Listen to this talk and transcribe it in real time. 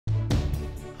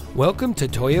Welcome to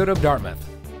Toyota of Dartmouth.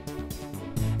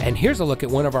 And here's a look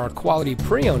at one of our quality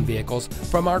pre-owned vehicles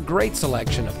from our great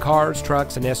selection of cars,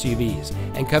 trucks, and SUVs,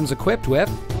 and comes equipped with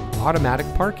automatic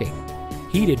parking,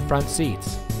 heated front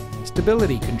seats,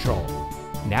 stability control,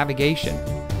 navigation,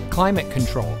 climate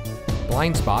control,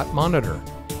 blind spot monitor,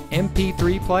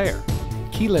 MP3 player,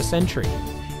 keyless entry,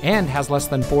 and has less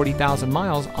than 40,000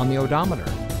 miles on the odometer.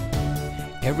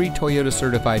 Every Toyota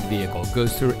certified vehicle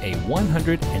goes through a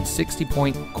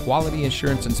 160-point quality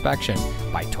assurance inspection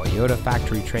by Toyota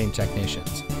factory trained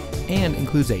technicians and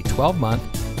includes a 12-month,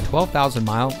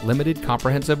 12,000-mile limited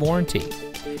comprehensive warranty.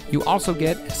 You also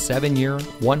get a 7-year,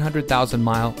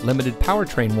 100,000-mile limited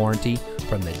powertrain warranty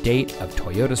from the date of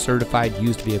Toyota certified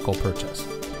used vehicle purchase.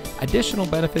 Additional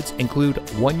benefits include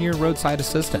 1-year roadside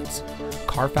assistance,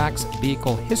 Carfax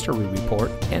vehicle history report,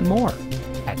 and more.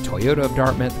 At Toyota of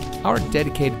Dartmouth, our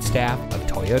dedicated staff of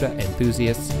Toyota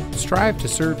enthusiasts strive to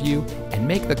serve you and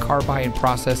make the car buying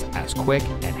process as quick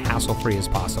and hassle-free as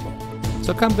possible.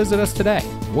 So come visit us today.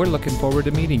 We're looking forward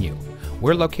to meeting you.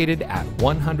 We're located at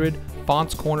 100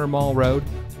 Faunce Corner Mall Road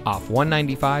off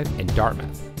 195 in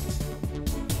Dartmouth.